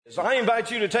I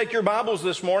invite you to take your Bibles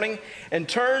this morning and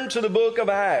turn to the book of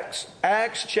Acts.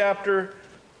 Acts chapter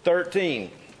 13.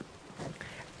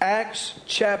 Acts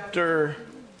chapter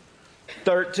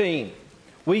 13.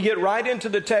 We get right into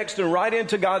the text and right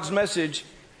into God's message,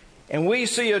 and we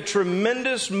see a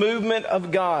tremendous movement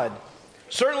of God.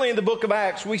 Certainly in the book of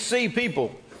Acts, we see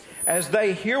people as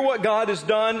they hear what God has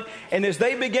done and as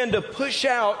they begin to push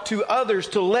out to others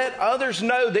to let others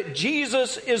know that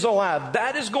Jesus is alive.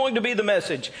 That is going to be the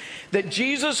message. That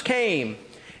Jesus came,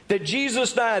 that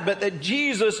Jesus died, but that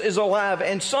Jesus is alive.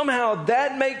 And somehow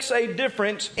that makes a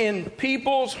difference in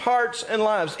people's hearts and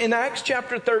lives. In Acts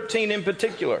chapter 13 in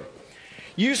particular,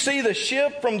 you see the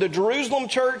shift from the Jerusalem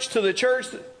church to the church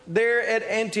there at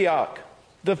Antioch,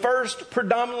 the first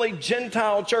predominantly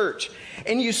Gentile church.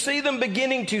 And you see them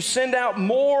beginning to send out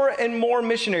more and more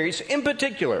missionaries. In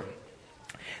particular,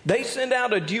 they send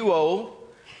out a duo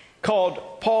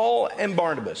called Paul and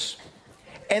Barnabas.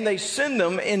 And they send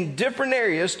them in different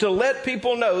areas to let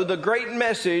people know the great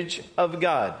message of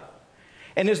God.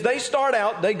 And as they start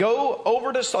out, they go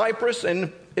over to Cyprus,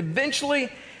 and eventually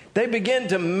they begin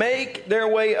to make their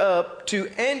way up to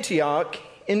Antioch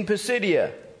in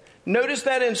Pisidia. Notice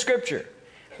that in Scripture.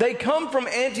 They come from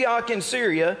Antioch in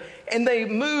Syria, and they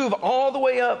move all the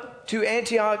way up to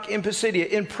Antioch in Pisidia,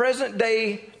 in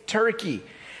present-day Turkey.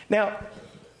 Now,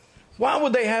 why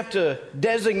would they have to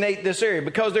designate this area?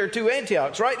 Because there are two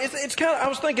Antiochs, right? It's kind of, I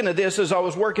was thinking of this as I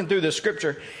was working through the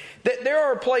Scripture, that there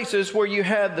are places where you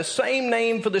have the same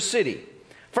name for the city.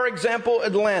 For example,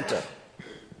 Atlanta.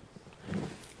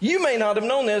 You may not have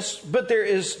known this, but there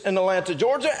is an Atlanta,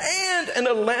 Georgia, and an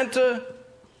Atlanta,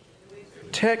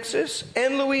 Texas,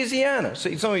 and Louisiana.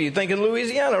 See, some of you thinking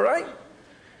Louisiana, right?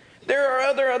 There are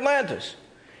other Atlantas.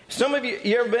 Some of you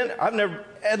ever been? I've never.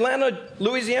 Atlanta,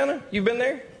 Louisiana, you've been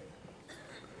there?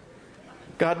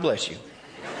 God bless you.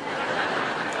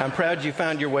 I'm proud you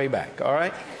found your way back, all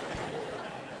right?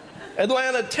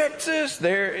 Atlanta, Texas,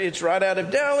 there, it's right out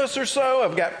of Dallas or so.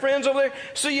 I've got friends over there.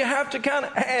 So you have to kind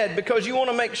of add, because you want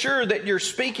to make sure that you're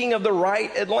speaking of the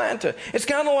right Atlanta. It's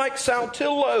kind of like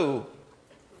Saltillo.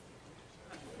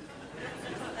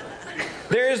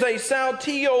 There is a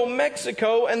Saltillo,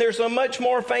 Mexico, and there's a much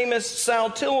more famous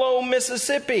Saltillo,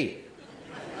 Mississippi.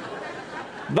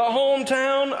 The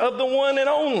hometown of the one and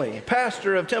only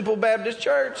pastor of Temple Baptist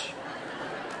Church.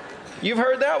 You've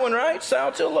heard that one, right?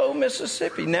 Saltillo,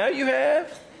 Mississippi. Now you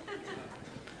have.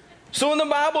 So in the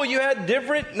Bible, you had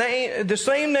the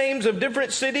same names of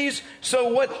different cities.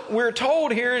 So what we're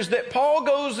told here is that Paul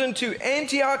goes into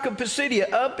Antioch of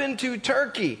Pisidia, up into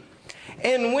Turkey.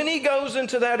 And when he goes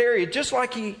into that area, just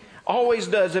like he always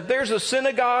does, if there's a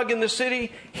synagogue in the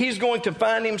city, he's going to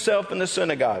find himself in the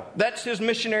synagogue. That's his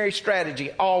missionary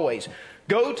strategy, always.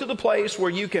 Go to the place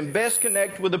where you can best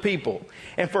connect with the people.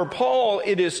 And for Paul,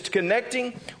 it is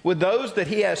connecting with those that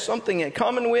he has something in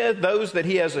common with, those that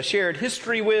he has a shared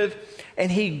history with, and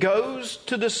he goes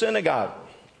to the synagogue.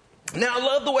 Now, I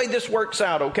love the way this works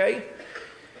out, okay?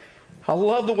 I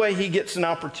love the way he gets an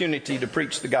opportunity to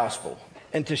preach the gospel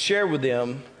and to share with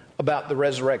them about the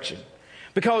resurrection.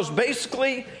 Because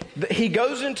basically, he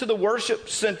goes into the worship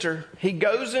center, he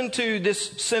goes into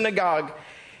this synagogue,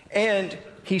 and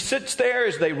he sits there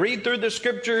as they read through the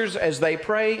Scriptures, as they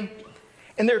pray.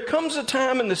 And there comes a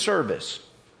time in the service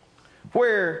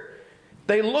where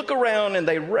they look around and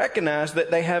they recognize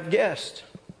that they have guests.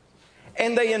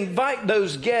 And they invite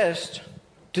those guests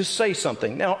to say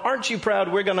something. Now, aren't you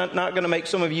proud we're not going to make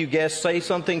some of you guests say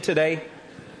something today?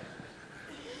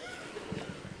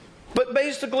 But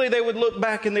basically, they would look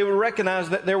back and they would recognize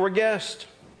that there were guests.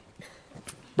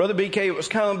 Brother BK, it was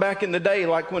kind of back in the day,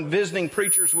 like when visiting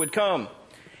preachers would come.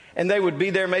 And they would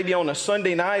be there maybe on a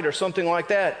Sunday night or something like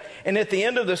that. And at the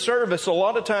end of the service, a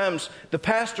lot of times the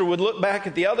pastor would look back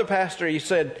at the other pastor. He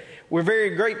said, "We're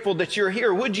very grateful that you're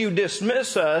here. Would you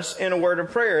dismiss us in a word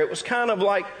of prayer?" It was kind of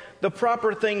like the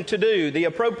proper thing to do, the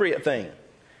appropriate thing.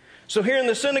 So here in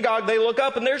the synagogue, they look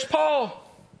up and there's Paul.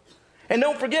 And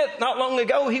don't forget, not long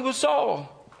ago, he was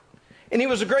Saul. And he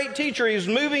was a great teacher. He was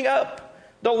moving up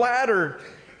the ladder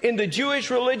in the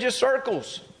Jewish religious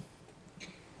circles.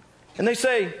 And they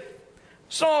say,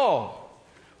 "Saul,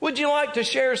 would you like to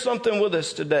share something with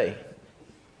us today?"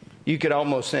 You could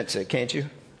almost sense it, can't you?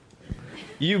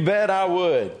 You bet I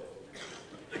would.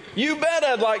 You bet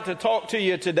I'd like to talk to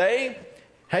you today.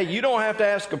 Hey, you don't have to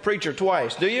ask a preacher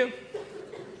twice, do you?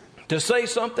 To say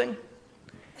something.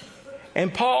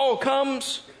 And Paul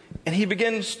comes and he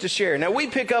begins to share. Now we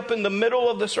pick up in the middle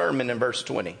of the sermon in verse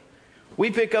 20.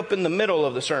 We pick up in the middle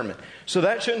of the sermon. So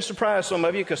that shouldn't surprise some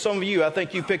of you, because some of you, I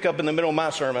think you pick up in the middle of my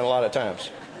sermon a lot of times.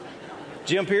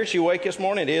 Jim Pierce, you awake this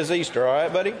morning? It is Easter, all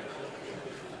right, buddy?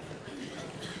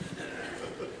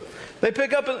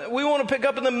 We want to pick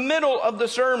up in the middle of the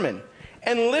sermon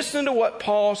and listen to what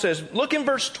Paul says. Look in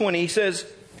verse 20. He says,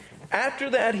 after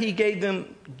that he gave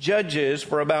them judges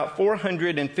for about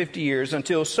 450 years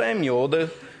until Samuel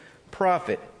the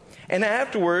prophet. And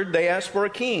afterward they asked for a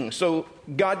king. So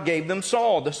God gave them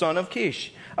Saul, the son of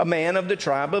Kish, a man of the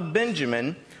tribe of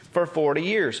Benjamin, for 40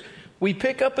 years. We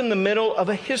pick up in the middle of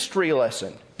a history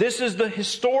lesson. This is the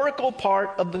historical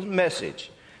part of the message,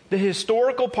 the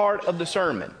historical part of the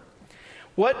sermon.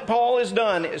 What Paul has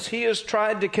done is he has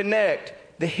tried to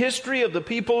connect the history of the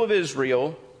people of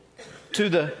Israel to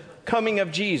the coming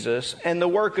of Jesus and the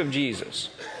work of Jesus.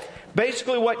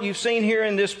 Basically, what you've seen here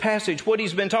in this passage, what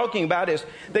he's been talking about is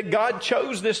that God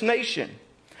chose this nation.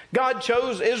 God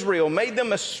chose Israel, made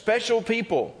them a special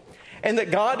people, and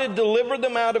that God had delivered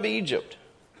them out of Egypt.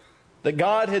 That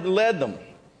God had led them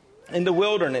in the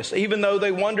wilderness. Even though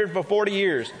they wandered for 40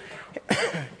 years,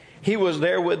 he was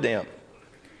there with them.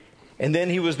 And then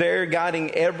he was there guiding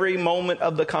every moment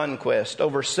of the conquest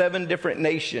over 7 different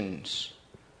nations.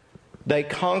 They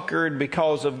conquered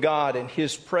because of God and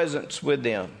his presence with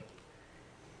them.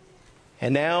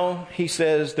 And now he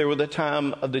says there was the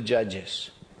time of the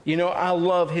judges. You know, I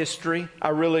love history. I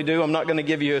really do. I'm not going to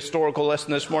give you a historical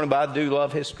lesson this morning, but I do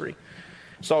love history.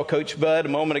 Saw Coach Bud a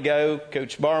moment ago,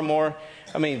 Coach Barmore.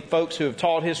 I mean, folks who have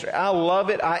taught history. I love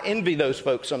it. I envy those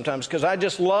folks sometimes because I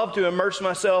just love to immerse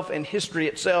myself in history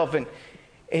itself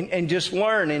and just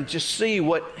learn and just see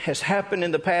what has happened in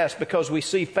the past because we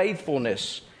see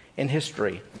faithfulness in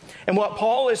history. And what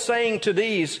Paul is saying to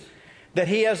these that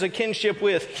he has a kinship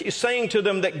with, he's saying to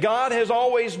them that God has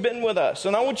always been with us.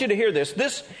 And I want you to hear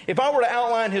this. If I were to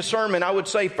outline his sermon, I would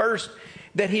say first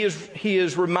that he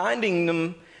is reminding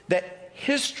them that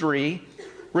history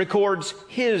records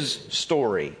his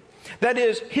story. That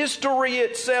is, history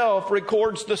itself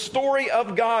records the story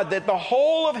of God, that the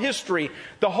whole of history,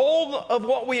 the whole of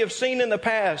what we have seen in the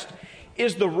past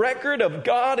is the record of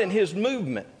God and his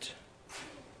movement.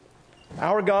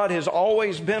 Our God has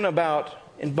always been about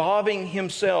involving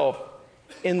himself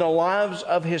in the lives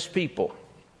of his people.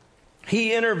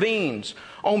 He intervenes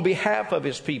on behalf of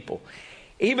his people.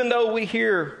 Even though we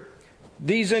hear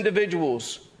these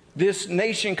individuals, this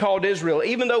nation called Israel,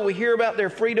 even though we hear about their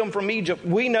freedom from Egypt,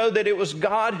 we know that it was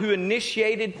God who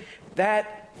initiated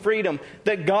that freedom,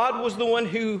 that God was the one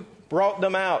who brought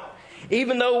them out.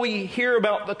 Even though we hear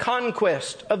about the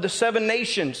conquest of the 7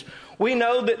 nations, we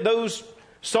know that those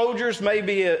soldiers may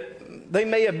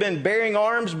have been bearing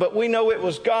arms, but we know it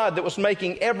was God that was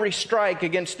making every strike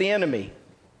against the enemy.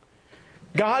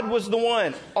 God was the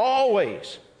one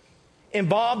always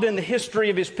involved in the history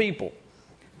of his people.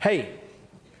 Hey,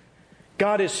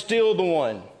 God is still the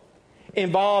one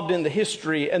involved in the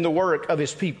history and the work of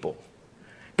his people.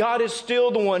 God is still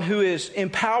the one who is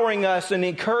empowering us and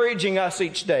encouraging us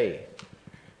each day.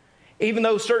 Even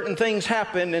though certain things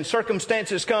happen and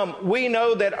circumstances come, we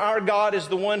know that our God is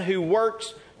the one who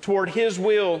works toward his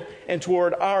will and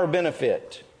toward our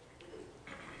benefit.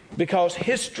 Because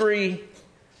history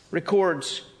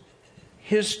records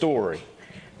his story.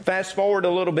 Fast forward a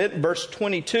little bit, verse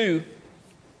 22.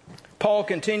 Paul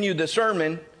continued the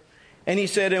sermon, and he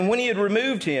said, and when he had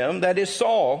removed him, that is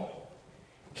Saul,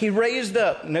 he raised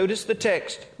up, notice the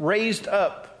text, raised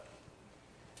up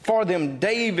for them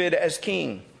David as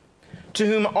king, to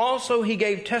whom also he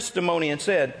gave testimony and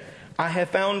said, I have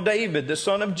found David, the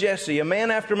son of Jesse, a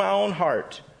man after my own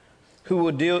heart, who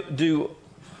will do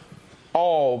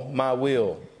all my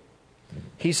will.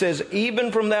 He says,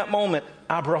 even from that moment,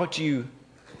 I brought you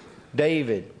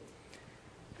David.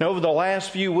 And over the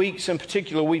last few weeks in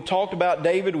particular, we've talked about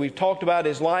David, we've talked about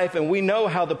his life, and we know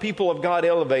how the people of God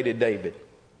elevated David.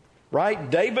 Right?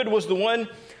 David was the one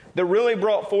that really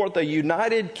brought forth a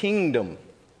united kingdom.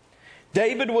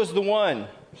 David was the one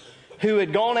who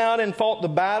had gone out and fought the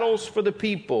battles for the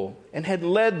people and had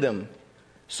led them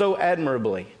so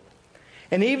admirably.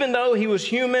 And even though he was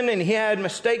human and he had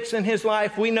mistakes in his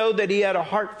life, we know that he had a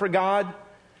heart for God.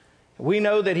 We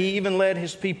know that he even led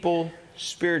his people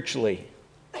spiritually.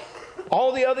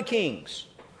 All the other kings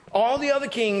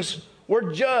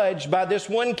were judged by this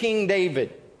one King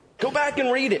David. Go back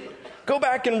and read it. Go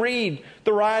back and read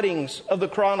the writings of the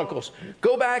Chronicles.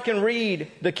 Go back and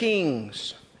read the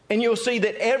Kings. And you'll see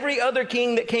that every other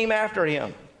king that came after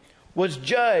him was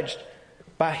judged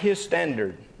by his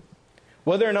standard.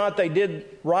 Whether or not they did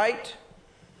right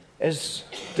as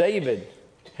David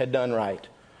had done right,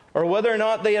 or whether or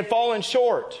not they had fallen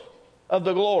short of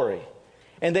the glory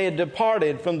and they had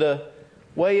departed from the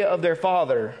way of their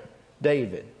father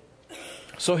David.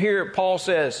 So here Paul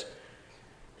says,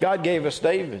 God gave us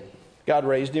David. God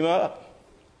raised him up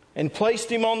and placed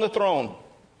him on the throne.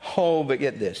 Oh, but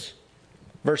get this.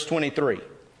 Verse 23.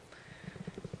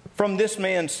 From this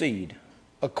man's seed,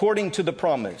 according to the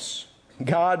promise,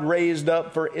 God raised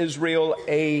up for Israel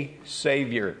a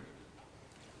Savior,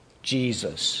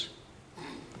 Jesus.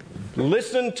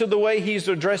 Listen to the way he's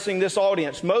addressing this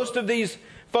audience. Most of these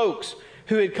folks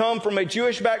who had come from a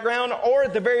Jewish background, or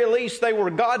at the very least they were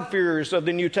God-fearers of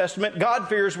the New Testament.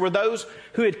 God-fearers were those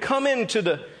who had come into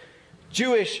the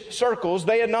Jewish circles.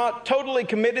 They had not totally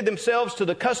committed themselves to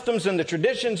the customs and the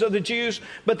traditions of the Jews,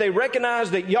 but they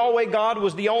recognized that Yahweh God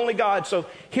was the only God. So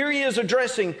here he is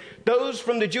addressing those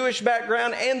from the Jewish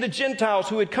background and the Gentiles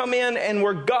who had come in and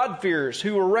were God-fearers,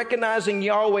 who were recognizing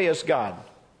Yahweh as God.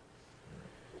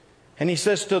 And he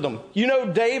says to them, you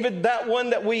know David, that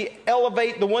one that we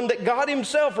elevate, the one that God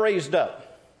himself raised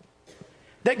up,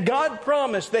 that God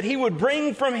promised that he would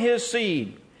bring from his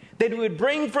seed, that he would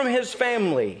bring from his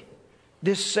family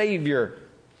this Savior,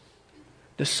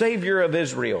 the Savior of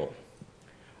Israel.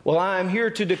 Well, I am here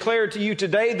to declare to you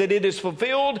today that it is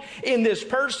fulfilled in this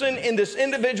person, in this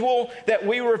individual that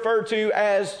we refer to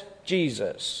as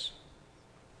Jesus.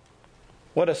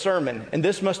 What a sermon. And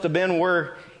this must have been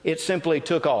where it simply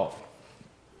took off.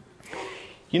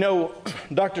 You know,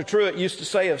 Dr. Truett used to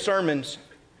say of sermons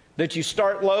that you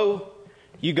start low,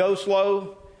 you go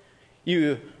slow,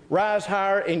 you rise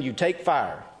higher, and you take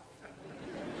fire.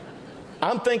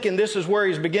 I'm thinking this is where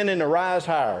he's beginning to rise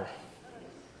higher.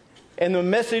 And the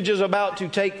message is about to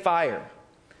take fire.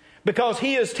 Because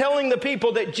he is telling the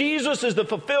people that Jesus is the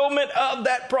fulfillment of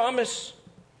that promise.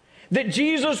 That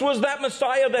Jesus was that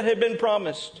Messiah that had been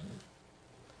promised.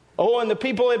 Oh, and the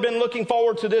people had been looking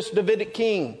forward to this Davidic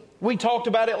king. We talked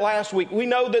about it last week. We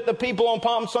know that the people on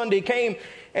Palm Sunday came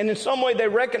and in some way they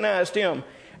recognized him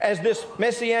as this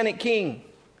Messianic king.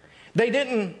 They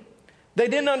didn't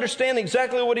understand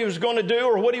exactly what he was going to do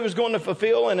or what he was going to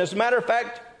fulfill. And as a matter of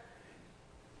fact,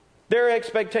 their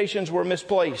expectations were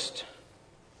misplaced.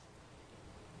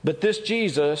 But this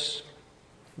Jesus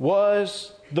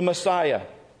was the Messiah.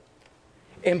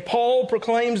 And Paul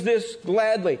proclaims this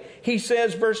gladly. He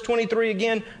says, verse 23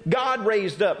 again, God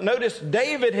raised up. Notice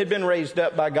David had been raised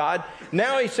up by God.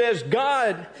 Now he says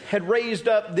God had raised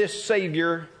up this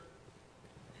Savior,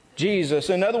 Jesus.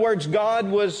 In other words,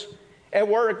 God was at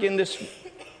work in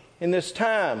this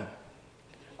time.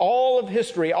 All of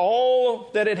history,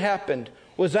 all that had happened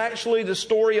was actually the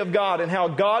story of God and how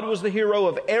God was the hero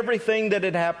of everything that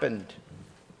had happened.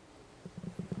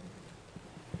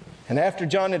 And after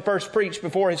John had first preached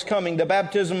before his coming the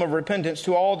baptism of repentance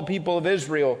to all the people of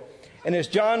Israel, and as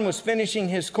John was finishing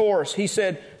his course, he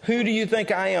said, "Who do you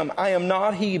think I am? I am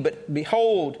not he, but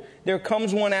behold, there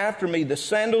comes one after me, the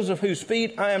sandals of whose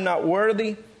feet I am not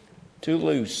worthy to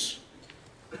loose."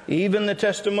 Even the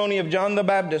testimony of John the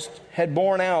Baptist had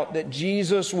borne out that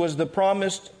Jesus was the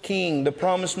promised King, the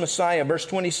promised Messiah. Verse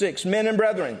 26, "Men and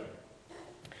brethren,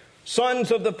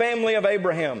 sons of the family of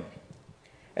Abraham,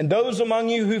 and those among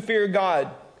you who fear God,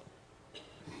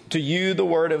 to you the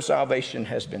word of salvation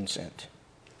has been sent.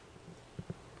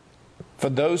 For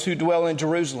those who dwell in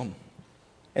Jerusalem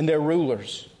and their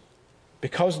rulers,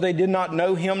 because they did not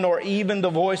know him, nor even the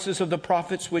voices of the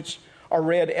prophets which are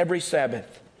read every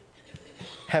Sabbath,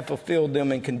 have fulfilled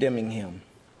them in condemning him.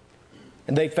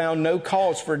 And they found no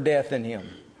cause for death in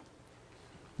him.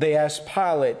 They asked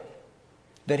Pilate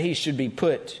that he should be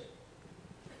put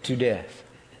to death."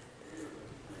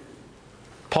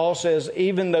 Paul says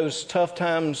even those tough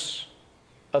times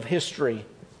of history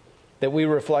that we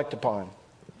reflect upon,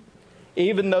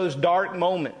 even those dark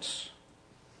moments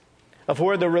of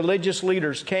where the religious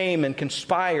leaders came and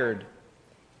conspired,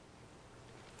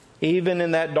 even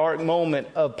in that dark moment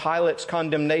of Pilate's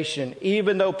condemnation,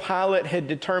 even though Pilate had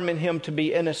determined him to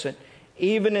be innocent,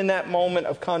 even in that moment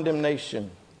of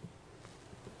condemnation,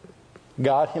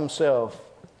 God himself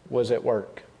was at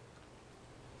work.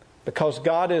 Because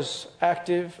God is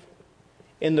active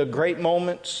in the great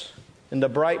moments, in the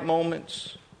bright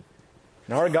moments,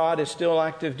 and our God is still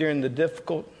active during the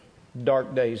difficult,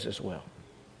 dark days as well.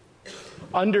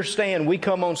 Understand, we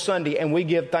come on Sunday and we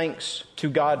give thanks to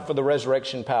God for the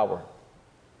resurrection power.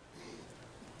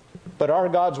 But our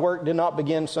God's work did not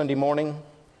begin Sunday morning.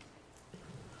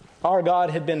 Our God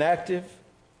had been active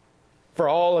for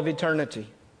all of eternity.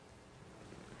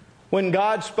 When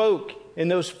God spoke in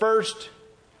those first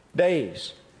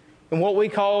days, in what we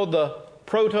call the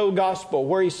proto-gospel,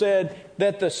 where he said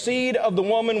that the seed of the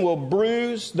woman will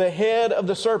bruise the head of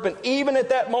the serpent. Even at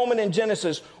that moment in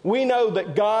Genesis, we know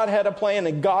that God had a plan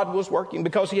and God was working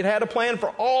because he had a plan for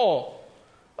all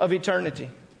of eternity.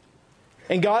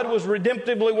 And God was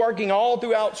redemptively working all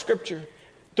throughout Scripture,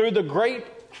 through the great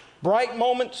bright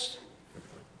moments,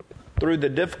 through the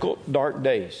difficult dark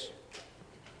days.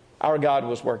 our God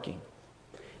was working.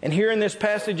 And here in this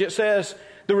passage it says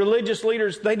the religious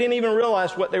leaders, they didn't even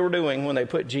realize what they were doing when they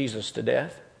put Jesus to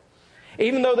death.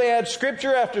 Even though they had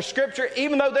scripture after scripture,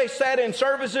 even though they sat in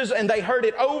services and they heard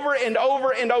it over and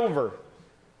over and over,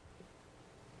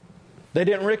 they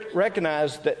didn't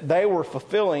recognize that they were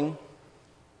fulfilling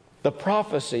the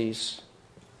prophecies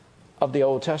of the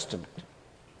Old Testament.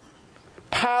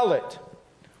 Pilate,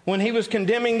 when he was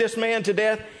condemning this man to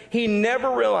death, he never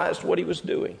realized what he was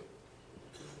doing.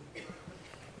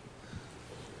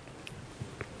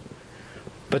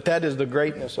 But that is the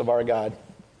greatness of our God.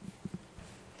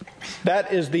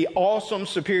 That is the awesome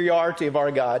superiority of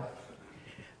our God.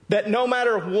 That no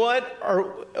matter what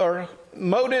or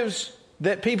motives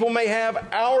that people may have,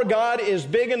 our God is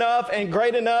big enough and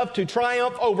great enough to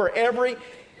triumph over every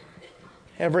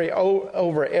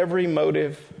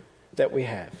motive that we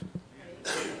have.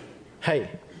 Hey,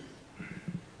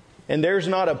 and there's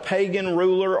not a pagan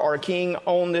ruler or king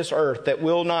on this earth that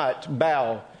will not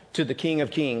bow to the King of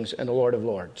Kings and the Lord of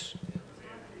Lords.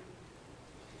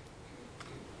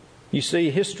 You see,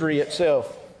 history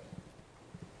itself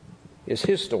is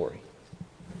His story.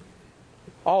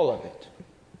 All of it.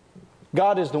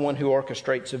 God is the one who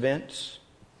orchestrates events.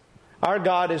 Our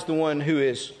God is the one who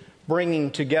is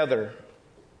bringing together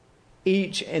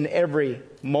each and every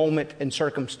moment and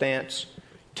circumstance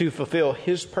to fulfill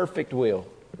His perfect will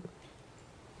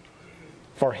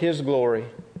for His glory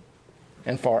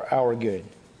and for our good.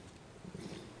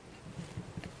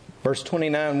 Verse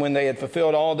 29, when they had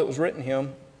fulfilled all that was written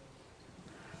Him,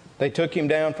 they took Him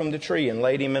down from the tree and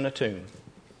laid Him in a tomb.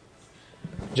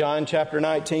 John chapter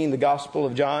 19, the Gospel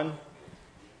of John,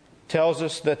 tells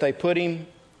us that they put Him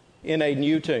in a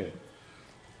new tomb.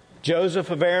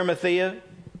 Joseph of Arimathea,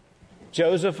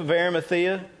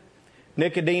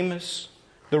 Nicodemus,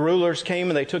 the rulers came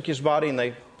and they took His body and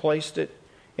they placed it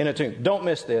in a tomb. Don't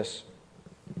miss this.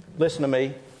 Listen to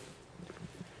me.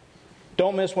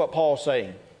 Don't miss what Paul's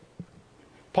saying.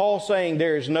 Paul's saying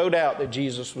there is no doubt that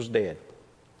Jesus was dead.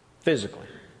 Physically,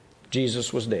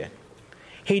 Jesus was dead.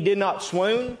 He did not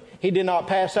swoon. He did not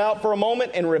pass out for a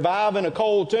moment and revive in a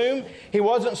cold tomb. He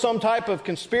wasn't some type of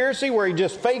conspiracy where he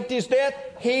just faked his death.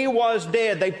 He was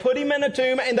dead. They put Him in a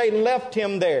tomb and they left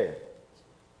Him there.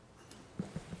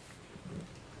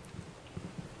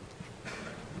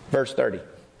 Verse 30.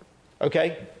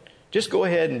 Okay? Just go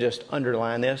ahead and just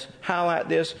underline this, highlight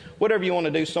this, whatever you want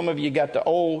to do. Some of you got the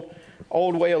old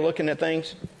way of looking at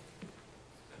things.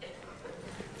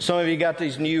 Some of you got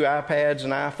these new iPads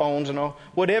and iPhones and all.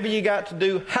 Whatever you got to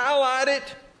do, highlight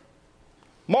it,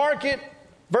 mark it.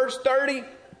 Verse 30.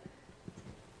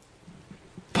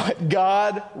 But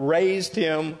God raised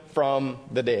Him from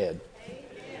the dead.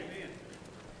 Amen.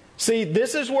 See,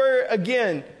 this is where,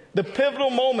 again, the pivotal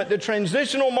moment, the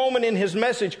transitional moment in His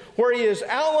message, where He has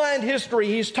outlined history.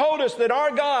 He's told us that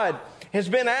our God has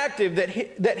been active,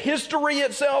 that history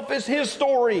itself is His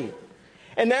story.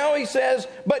 And now He says,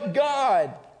 but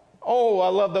God. Oh, I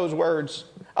love those words.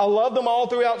 I love them all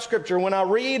throughout Scripture. When I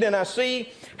read and I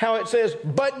see how it says,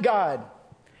 but God.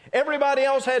 Everybody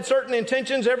else had certain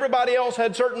intentions. Everybody else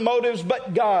had certain motives,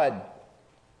 but God.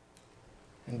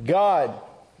 And God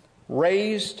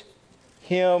raised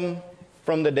Him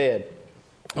from the dead.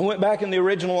 I went back in the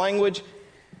original language.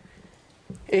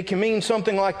 It can mean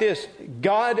something like this.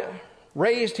 God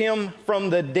raised Him from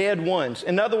the dead ones.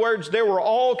 In other words, there were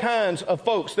all kinds of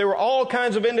folks. There were all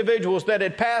kinds of individuals that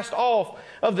had passed off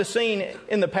of the scene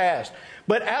in the past.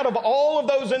 But out of all of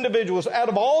those individuals, out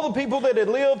of all the people that had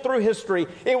lived through history,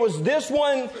 it was this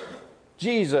one,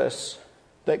 Jesus,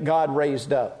 that God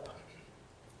raised up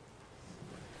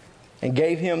and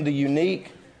gave Him the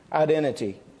unique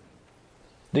identity,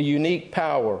 the unique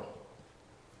power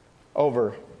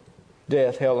over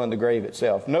death, hell, and the grave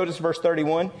itself. Notice verse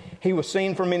 31. He was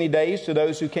seen for many days to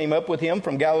those who came up with Him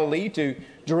from Galilee to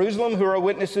Jerusalem, who are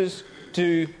witnesses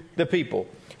to the people.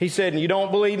 He said, and you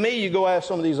don't believe me, you go ask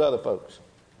some of these other folks.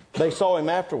 They saw Him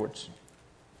afterwards.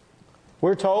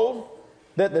 We're told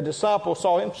that the disciples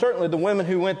saw Him. Certainly the women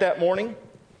who went that morning,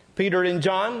 Peter and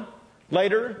John.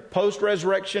 Later,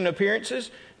 post-resurrection appearances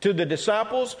to the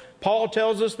disciples. Paul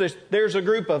tells us that there's a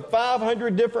group of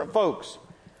 500 different folks.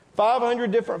 500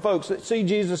 different folks that see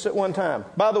Jesus at one time.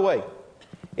 By the way,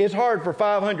 it's hard for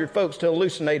 500 folks to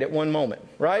hallucinate at one moment,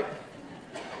 right?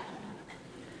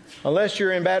 Unless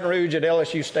you're in Baton Rouge at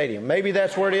LSU Stadium. Maybe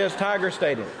that's where it is, Tiger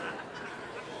Stadium.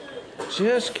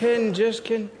 Just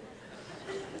kidding.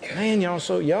 Man, y'all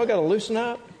got to loosen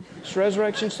up. It's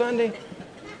Resurrection Sunday.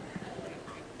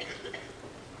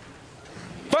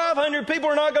 500 people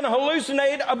are not going to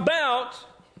hallucinate about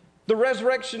the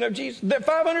resurrection of Jesus. That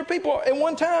 500 people at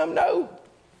one time, no.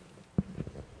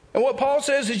 And what Paul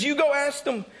says is you go ask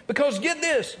them, because get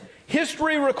this,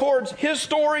 history records his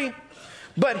story,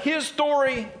 but his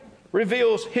story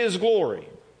reveals his glory.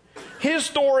 His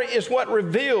story is what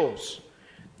reveals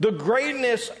the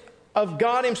greatness of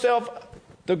God himself,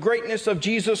 the greatness of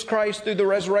Jesus Christ through the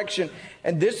resurrection.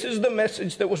 And this is the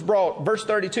message that was brought. Verse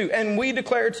 32, and we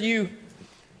declare to you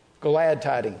glad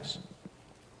tidings.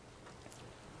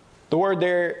 The word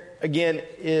there, again,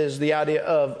 is the idea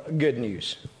of good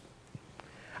news.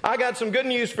 I got some good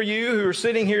news for you who are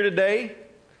sitting here today.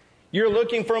 You're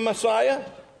looking for a Messiah.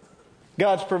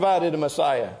 God's provided a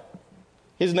Messiah.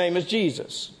 His name is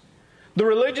Jesus. The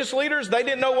religious leaders, they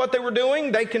didn't know what they were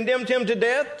doing. They condemned him to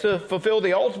death to fulfill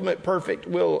the ultimate perfect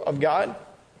will of God.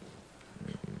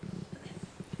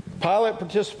 Pilate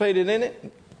participated in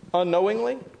it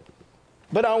unknowingly.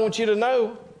 But I want you to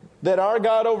know that our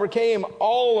God overcame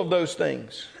all of those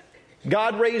things.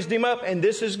 God raised him up, and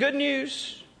this is good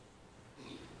news.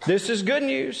 This is good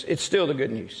news. It's still the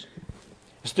good news.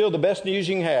 It's still the best news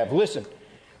you can have. Listen,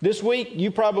 this week you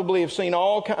probably have seen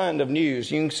all kind of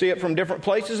news. You can see it from different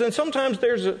places, and sometimes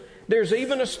there's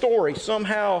even a story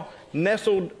somehow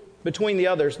nestled between the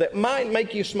others that might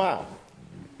make you smile.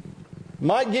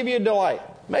 Might give you a delight.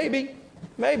 Maybe.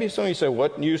 Some of you say,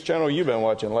 what news channel have you been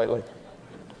watching lately?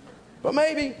 But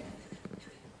maybe.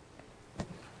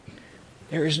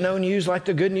 There is no news like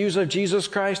the good news of Jesus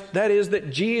Christ. That is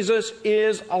that Jesus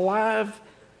is alive,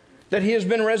 that he has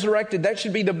been resurrected. That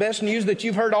should be the best news that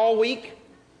you've heard all week.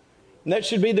 And that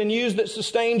should be the news that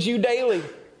sustains you daily.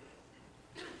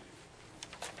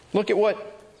 Look at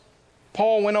what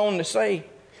Paul went on to say.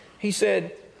 He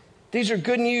said, these are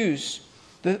good news.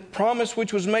 The promise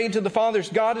which was made to the fathers,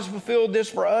 God has fulfilled this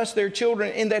for us, their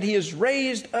children, in that he has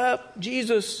raised up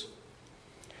Jesus.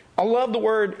 I love the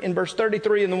word in verse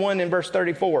 33 and the one in verse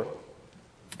 34.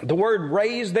 The word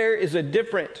raised there is a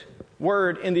different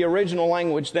word in the original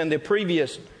language than the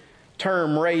previous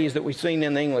term raised that we've seen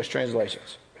in the English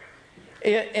translations.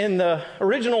 In the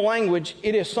original language,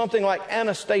 it is something like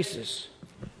anastasis.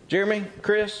 Jeremy,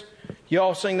 Chris, you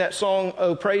all sing that song,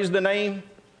 Oh, Praise the Name?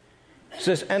 It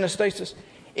says anastasis.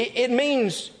 It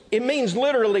means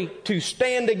literally to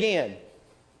stand again.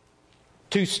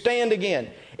 To stand again.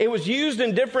 It was used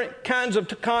in different kinds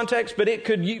of contexts, but it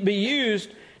could be used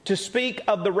to speak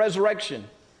of the resurrection.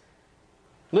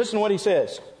 Listen to what he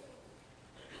says.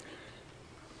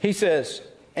 He says,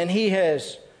 and he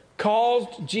has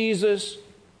caused Jesus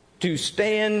to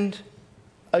stand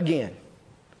again.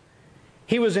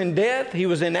 He was in death. He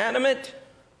was inanimate.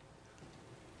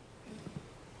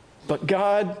 But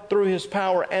God, through his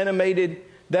power, animated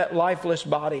that lifeless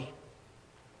body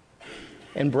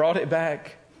and brought it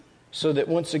back so that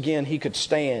once again he could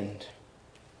stand.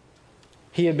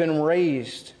 He had been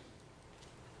raised,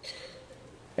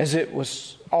 as it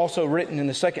was also written in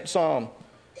the second Psalm.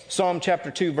 Psalm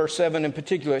chapter 2, verse 7 in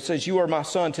particular. It says, you are my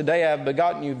son, today I have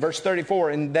begotten you. Verse 34,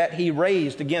 and that he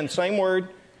raised, again, same word.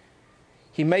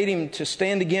 He made him to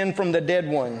stand again from the dead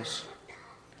ones,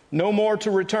 no more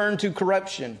to return to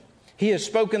corruption. He has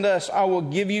spoken thus, I will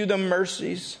give you the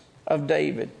mercies of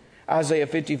David. Isaiah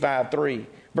 55, 3.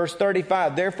 Verse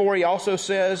 35, therefore he also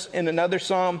says in another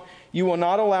psalm, you will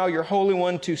not allow your Holy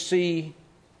One to see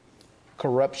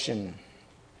corruption.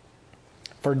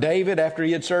 For David, after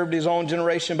he had served his own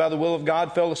generation by the will of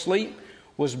God, fell asleep,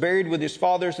 was buried with his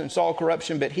fathers, and saw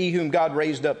corruption. But he whom God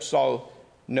raised up saw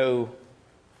no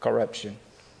corruption.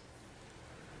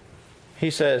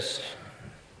 He says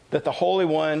that the Holy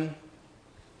One,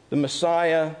 the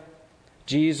Messiah,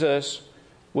 Jesus,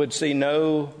 would see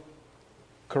no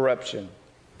corruption,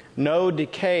 no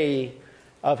decay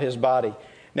of his body.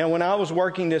 Now, when I was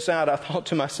working this out, I thought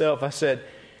to myself, I said,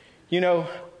 you know,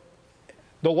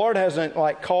 the Lord hasn't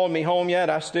called me home yet.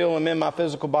 I still am in my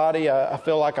physical body. I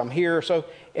feel like I'm here. So,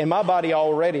 and my body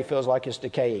already feels like it's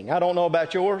decaying. I don't know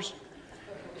about yours,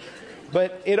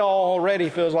 but it already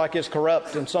feels like it's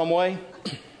corrupt in some way.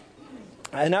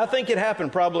 And I think it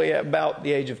happened probably at about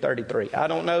the age of 33. I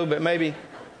don't know, but maybe.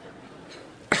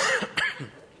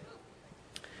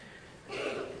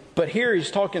 But here he's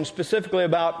talking specifically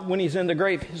about when he's in the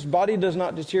grave. His body does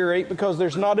not deteriorate because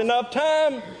there's not enough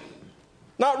time.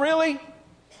 Not really.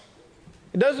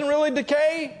 It doesn't really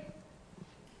decay.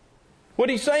 What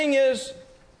he's saying is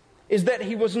that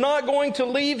he was not going to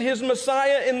leave his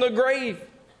Messiah in the grave.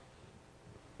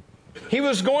 He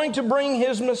was going to bring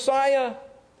his Messiah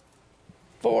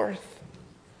forth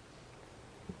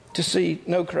to see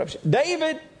no corruption.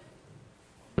 David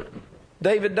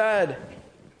died,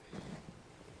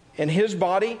 and his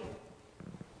body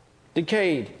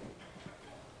decayed,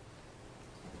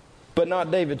 but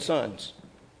not David's sons,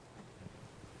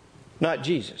 not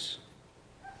Jesus.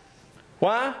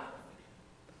 Why?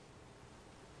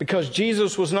 Because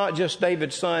Jesus was not just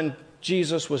David's son,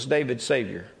 Jesus was David's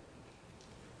Savior.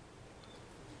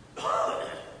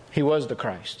 He was the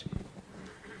Christ.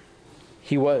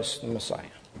 He was the Messiah.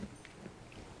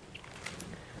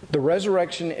 The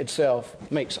resurrection itself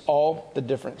makes all the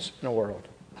difference in the world.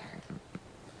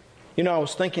 You know, I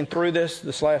was thinking through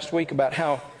this last week about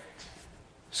how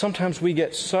sometimes we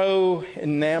get so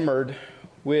enamored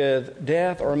with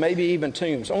death or maybe even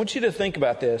tombs. I want you to think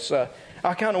about this.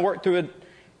 I kind of worked through it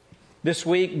this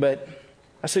week, but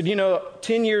I said,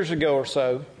 10 years ago or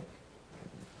so,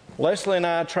 Leslie and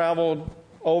I traveled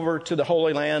over to the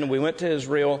Holy Land. We went to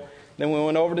Israel, then we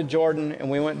went over to Jordan,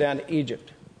 and we went down to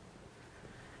Egypt.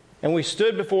 And we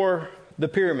stood before the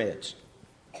pyramids.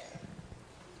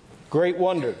 Great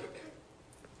wonder. It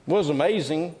was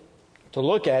amazing to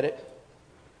look at it.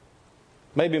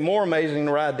 Maybe more amazing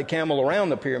to ride the camel around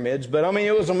the pyramids, but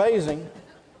it was amazing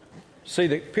to see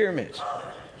the pyramids.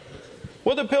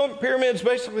 What do the pyramids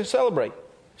basically celebrate?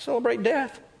 Celebrate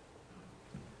death.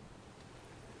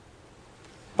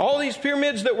 All these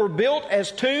pyramids that were built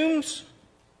as tombs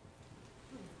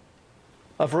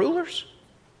of rulers.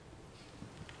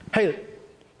 Hey,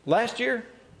 last year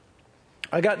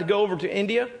I got to go over to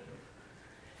India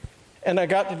and I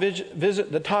got to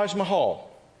visit the Taj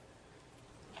Mahal.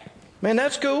 Man,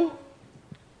 that's cool.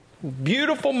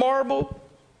 Beautiful marble.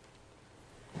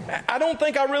 I don't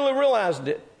think I really realized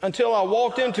it until I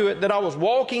walked into it that I was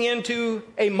walking into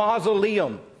a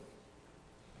mausoleum,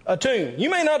 a tomb. You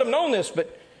may not have known this,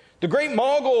 but the great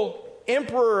Mughal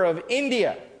emperor of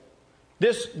India,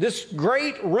 this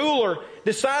great ruler,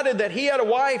 decided that he had a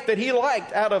wife that he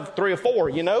liked out of 3 or 4,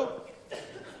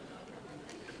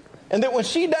 And that when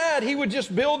she died, he would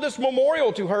just build this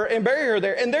memorial to her and bury her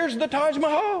there. And there's the Taj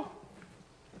Mahal.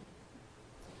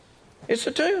 It's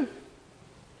a tomb.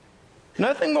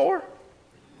 Nothing more.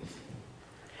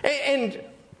 And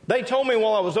they told me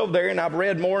while I was over there, and I've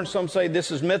read more, and some say this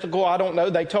is mythical, I don't know.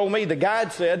 They told me, the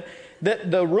guide said,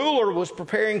 that the ruler was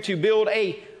preparing to build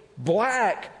a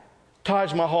black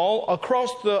Taj Mahal across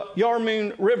the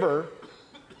Yarmouk River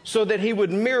so that he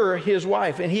would mirror his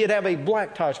wife, and he'd have a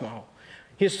black Taj Mahal.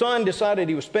 His son decided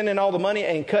he was spending all the money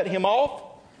and cut him off.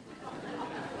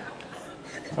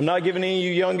 I'm not giving any of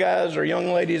you young guys or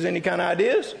young ladies any kind of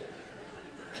ideas.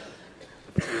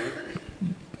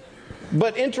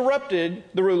 But interrupted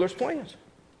the ruler's plans.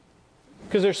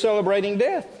 Because they're celebrating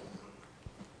death.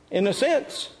 In a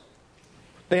sense,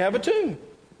 they have a tomb.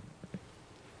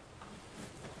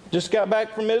 Just got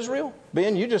back from Israel.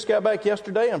 Ben, you just got back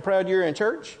yesterday. I'm proud you're in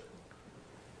church.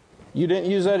 You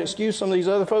didn't use that excuse some of these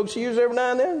other folks use every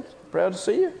now and then. Proud to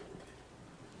see you.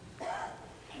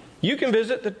 You can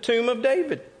visit the tomb of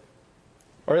David.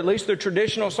 Or at least the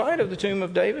traditional site of the tomb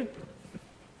of David.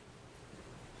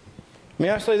 May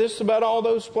I say this about all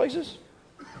those places?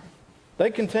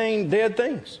 They contain dead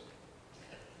things.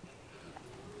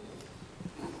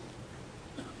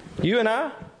 You and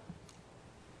I,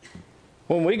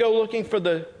 when we go looking for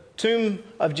the tomb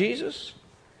of Jesus,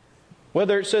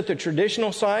 whether it's at the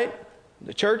traditional site,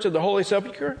 the Church of the Holy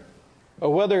Sepulchre,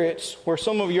 or whether it's where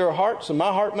some of your hearts and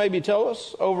my heart maybe tell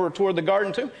us over toward the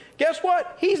garden tomb, guess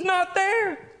what? He's not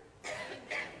there.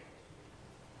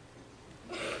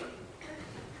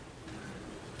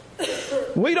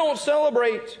 We don't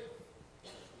celebrate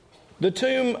the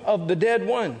tomb of the dead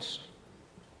ones.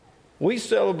 We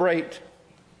celebrate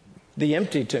the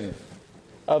empty tomb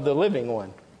of the living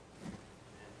one.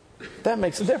 That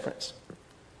makes a difference.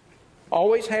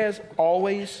 Always has,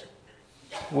 always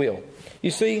will.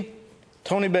 You see,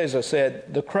 Tony Beza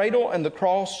said, the cradle and the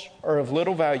cross are of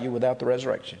little value without the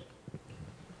resurrection.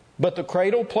 But the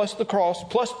cradle plus the cross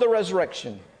plus the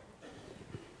resurrection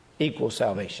equals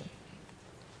salvation.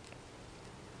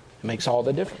 It makes all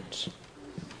the difference.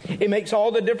 It makes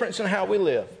all the difference in how we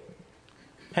live.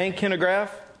 Hank Kinnegraff,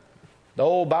 the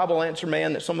old Bible answer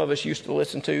man that some of us used to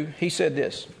listen to, he said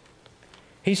this.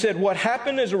 He said, what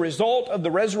happened as a result of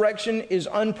the resurrection is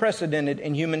unprecedented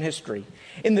in human history.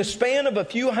 In the span of a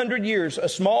few hundred years, a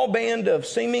small band of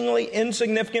seemingly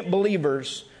insignificant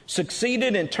believers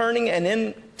succeeded in turning an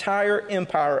entire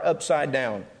empire upside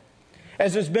down.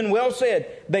 As has been well said,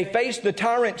 they faced the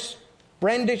tyrant's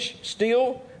brandished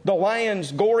steel, the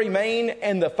lion's gory mane,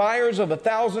 and the fires of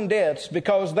 1,000 deaths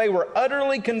because they were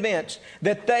utterly convinced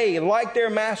that they, like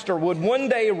their master, would one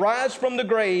day rise from the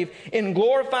grave in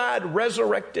glorified,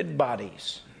 resurrected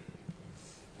bodies.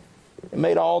 It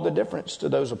made all the difference to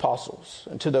those apostles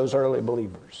and to those early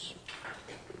believers.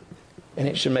 And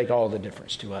it should make all the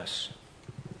difference to us.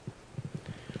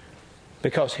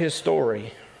 Because his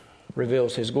story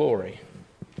reveals his glory.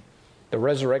 the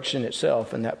resurrection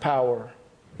itself and that power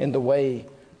in the way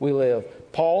we live.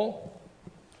 Paul,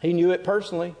 he knew it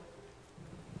personally.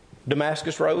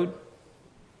 Damascus Road,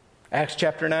 Acts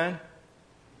chapter 9.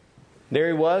 There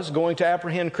he was going to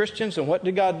apprehend Christians, and what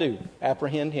did God do?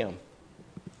 Apprehend him.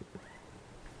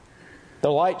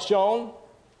 The light shone.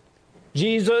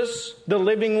 Jesus, the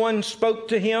living one, spoke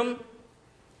to him,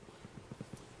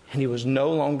 and he was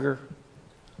no longer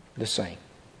the same.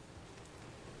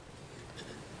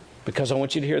 Because I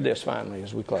want you to hear this finally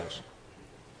as we close.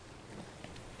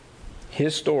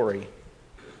 His story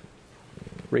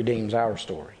redeems our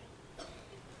story.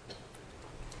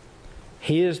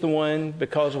 He is the one,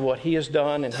 because of what He has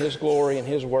done and His glory and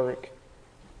His work,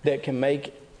 that can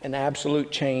make an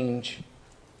absolute change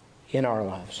in our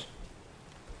lives.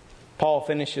 Paul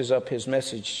finishes up his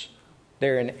message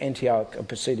there in Antioch of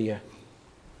Pisidia.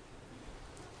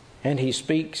 And he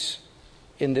speaks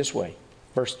in this way.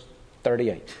 Verse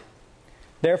 38.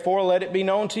 Therefore let it be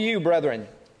known to you, brethren,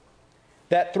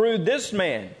 that through this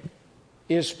man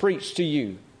is preached to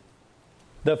you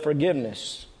the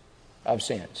forgiveness of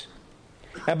sins.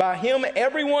 And by him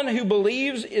everyone who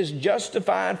believes is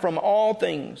justified from all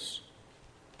things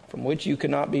from which you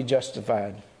cannot be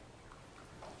justified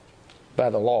by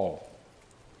the law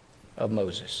of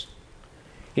Moses.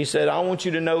 He said, I want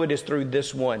you to know it is through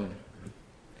this one,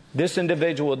 this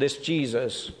individual, this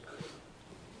Jesus,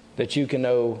 that you can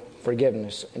know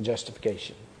forgiveness and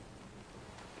justification.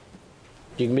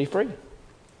 You can be free.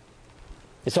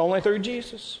 It's only through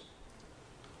Jesus.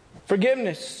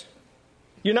 Forgiveness.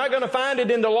 You're not going to find it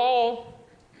in the law.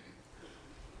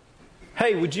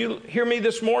 Hey, would you hear me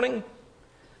this morning?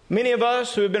 Many of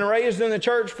us who have been raised in the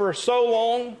church for so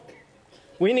long,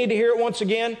 we need to hear it once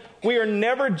again. We are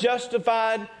never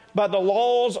justified by the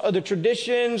laws or the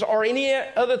traditions or any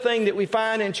other thing that we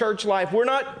find in church life. We're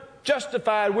not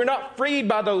justified. We're not freed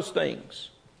by those things.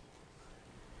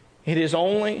 It is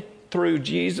only through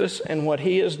Jesus and what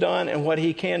He has done and what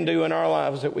He can do in our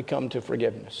lives that we come to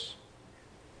forgiveness,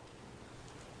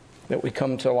 that we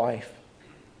come to life.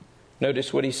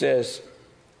 Notice what he says.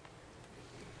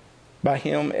 By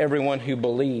him, everyone who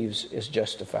believes is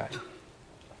justified.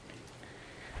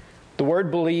 The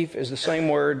word belief is the same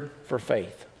word for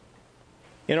faith.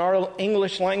 In our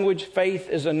English language, faith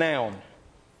is a noun.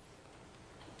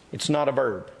 It's not a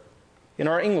verb. In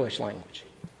our English language.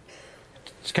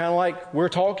 It's kind of like we're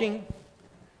talking.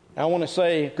 I want to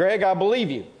say, Greg, I believe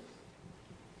you.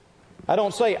 I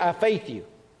don't say, I faith you.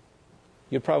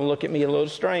 You'd probably look at me a little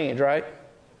strange, right?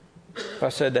 If I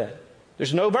said that.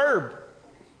 There's no verb.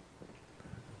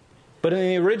 But in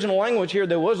the original language here,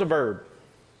 there was a verb.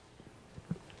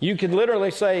 You could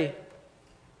literally say,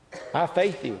 I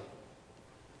faith you.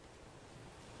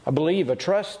 I believe, I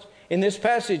trust. In this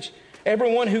passage,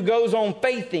 everyone who goes on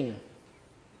faithing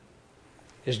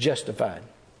is justified.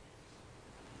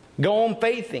 Go on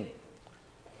faithing.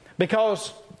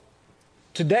 Because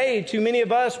today, too many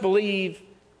of us believe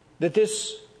that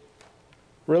this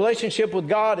relationship with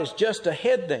God is just a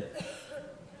head thing.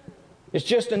 It's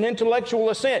just an intellectual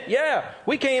assent. Yeah,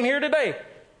 we came here today.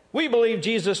 We believe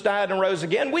Jesus died and rose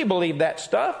again. We believe that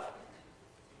stuff.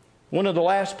 One of the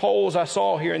last polls I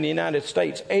saw here in the United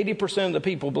States, 80% of the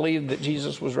people believe that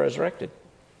Jesus was resurrected.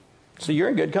 So you're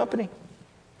in good company.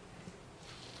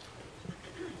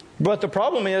 But the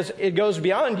problem is, it goes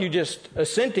beyond you just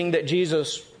assenting that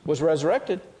Jesus was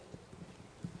resurrected.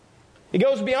 It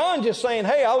goes beyond just saying,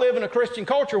 hey, I live in a Christian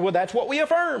culture. Well, that's what we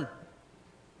affirm.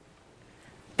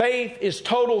 Faith is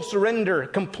total surrender,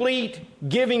 complete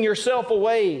giving yourself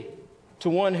away to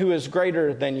one who is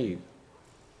greater than you.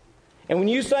 And when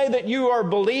you say that you are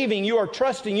believing, you are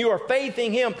trusting, you are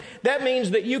faithing Him, that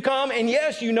means that you come, and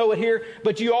yes, you know it here,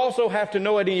 but you also have to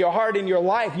know it in your heart, in your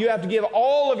life. You have to give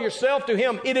all of yourself to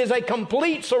Him. It is a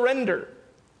complete surrender.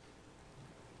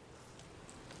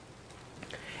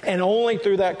 And only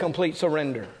through that complete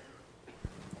surrender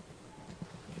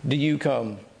do you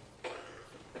come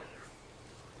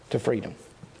to freedom.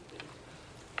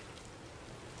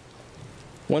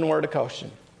 One word of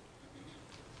caution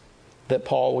that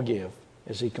Paul will give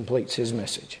as he completes his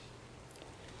message.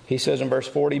 He says in verse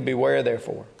 40, beware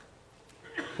therefore,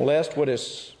 lest what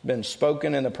has been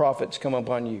spoken in the prophets come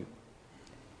upon you.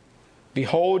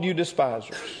 Behold, you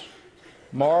despisers,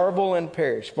 marvel and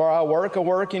perish. For I work a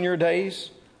work in your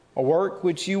days, a work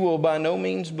which you will by no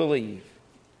means believe,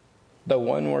 though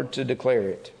one were to declare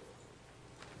it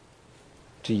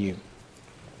to you.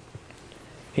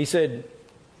 He said,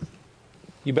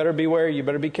 you better beware, you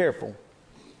better be careful.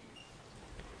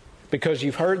 Because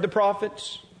you've heard the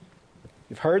prophets,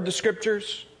 you've heard the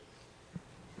scriptures,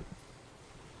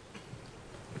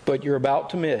 but you're about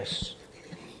to miss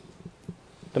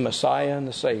the Messiah and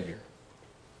the Savior.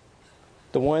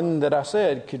 The one that I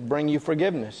said could bring you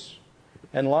forgiveness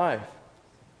and life.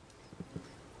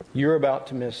 You're about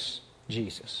to miss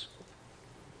Jesus.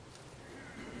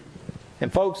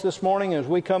 And folks, this morning as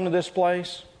we come to this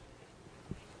place,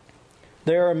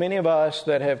 there are many of us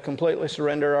that have completely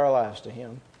surrendered our lives to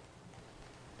Him.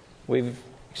 We've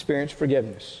experienced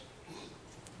forgiveness.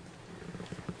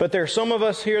 But there are some of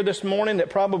us here this morning that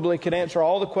probably could answer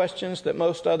all the questions that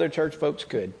most other church folks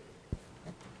could.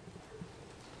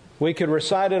 We could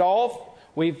recite it all.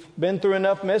 We've been through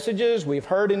enough messages. We've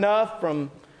heard enough from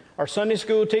our Sunday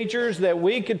school teachers that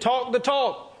we could talk the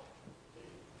talk.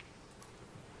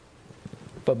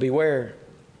 But beware.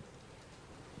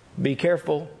 Be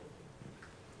careful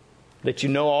that you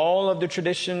know all of the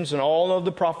traditions and all of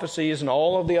the prophecies and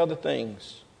all of the other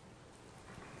things,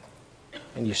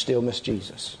 and you still miss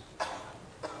Jesus.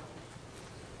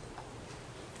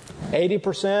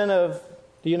 80% of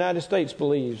the United States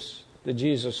believes that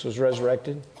Jesus was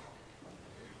resurrected.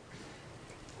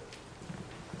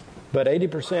 But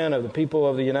 80% of the people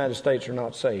of the United States are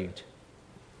not saved.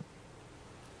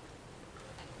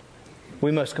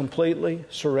 We must completely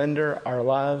surrender our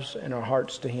lives and our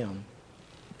hearts to Him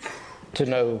to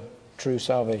know true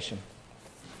salvation.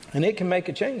 And it can make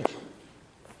a change.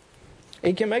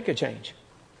 It can make a change.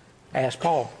 Ask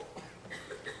Paul.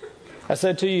 I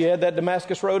said to you, he had that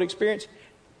Damascus Road experience.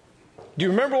 Do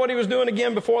you remember what he was doing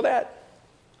again before that?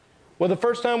 Well, the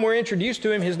first time we're introduced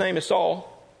to him, his name is Saul.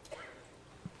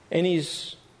 And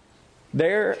he's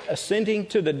there assenting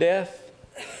to the death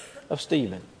of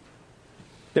Stephen.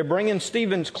 They're bringing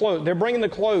Stephen's clothes. They're bringing the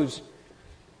clothes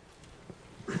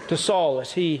to Saul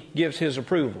as he gives his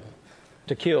approval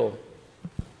to kill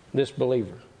this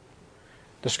believer.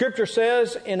 The scripture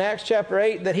says in Acts chapter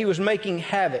 8 that he was making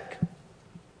havoc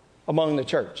among the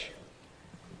church,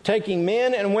 taking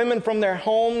men and women from their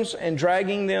homes and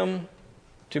dragging them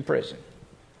to prison.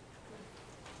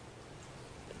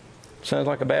 Sounds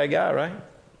like a bad guy, right?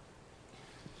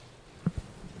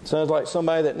 Sounds like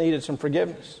somebody that needed some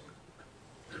forgiveness.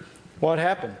 What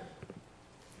happened?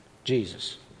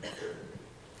 Jesus.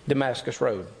 Damascus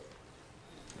Road.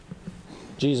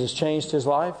 Jesus changed his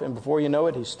life, and before you know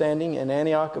it, he's standing in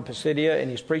Antioch of Pisidia and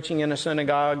he's preaching in a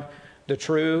synagogue the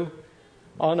true,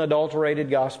 unadulterated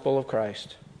gospel of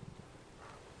Christ.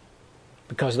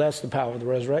 Because that's the power of the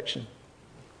resurrection.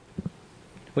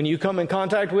 When you come in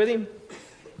contact with Him,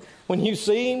 when you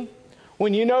see Him,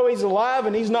 when you know He's alive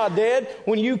and He's not dead,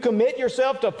 when you commit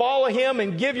yourself to follow Him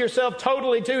and give yourself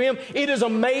totally to Him, it is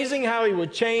amazing how He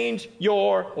would change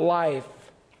your life.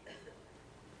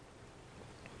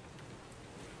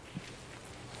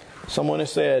 Someone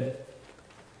has said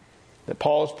that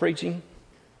Paul's preaching,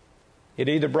 it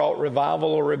either brought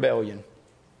revival or rebellion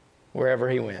wherever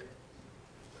he went.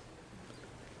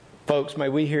 Folks, may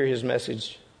we hear his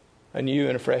message anew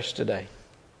and afresh today.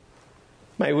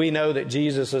 May we know that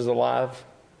Jesus is alive,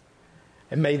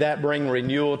 and may that bring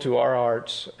renewal to our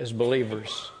hearts as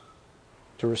believers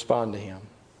to respond to Him.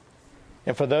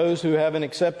 And for those who haven't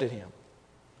accepted Him,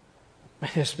 may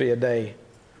this be a day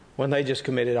when they just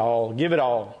commit it all, give it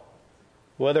all.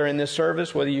 Whether in this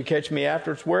service, whether you catch me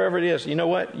afterwards, wherever it is, you know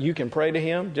what? You can pray to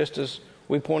Him just as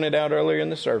we pointed out earlier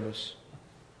in the service.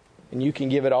 And you can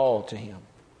give it all to Him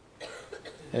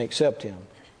and accept Him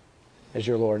as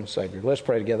your Lord and Savior. Let's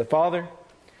pray together. Father,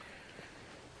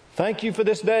 thank You for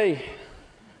this day.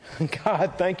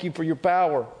 God, thank You for Your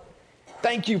power.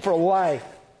 Thank You for life.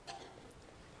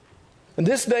 And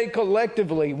this day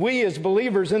collectively, we as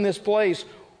believers in this place,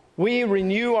 we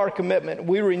renew our commitment.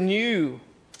 We renew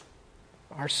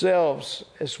ourselves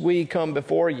as we come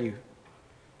before You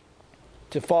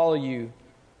to follow You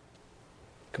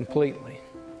completely.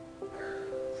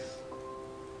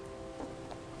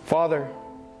 Father,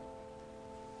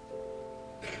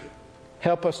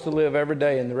 help us to live every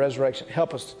day in the resurrection.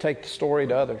 Help us to take the story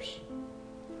to others.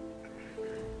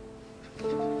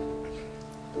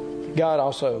 God,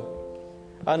 also,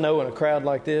 I know in a crowd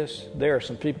like this, there are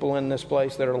some people in this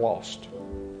place that are lost.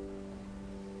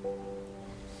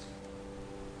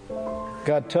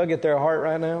 God, tug at their heart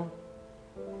right now.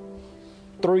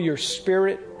 Through Your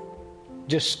Spirit,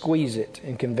 just squeeze it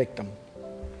and convict them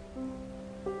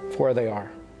of where they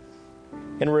are.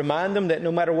 And remind them that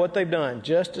no matter what they've done,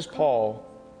 just as Paul,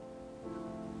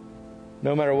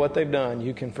 no matter what they've done,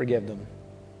 You can forgive them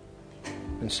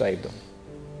and save them.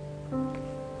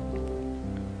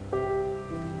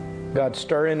 God,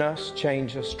 stir in us,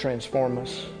 change us, transform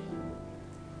us.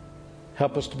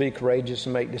 Help us to be courageous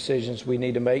and make decisions we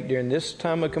need to make during this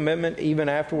time of commitment, even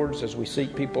afterwards as we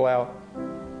seek people out.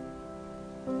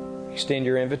 Extend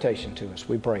Your invitation to us.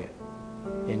 We pray it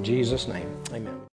In Jesus' name, amen.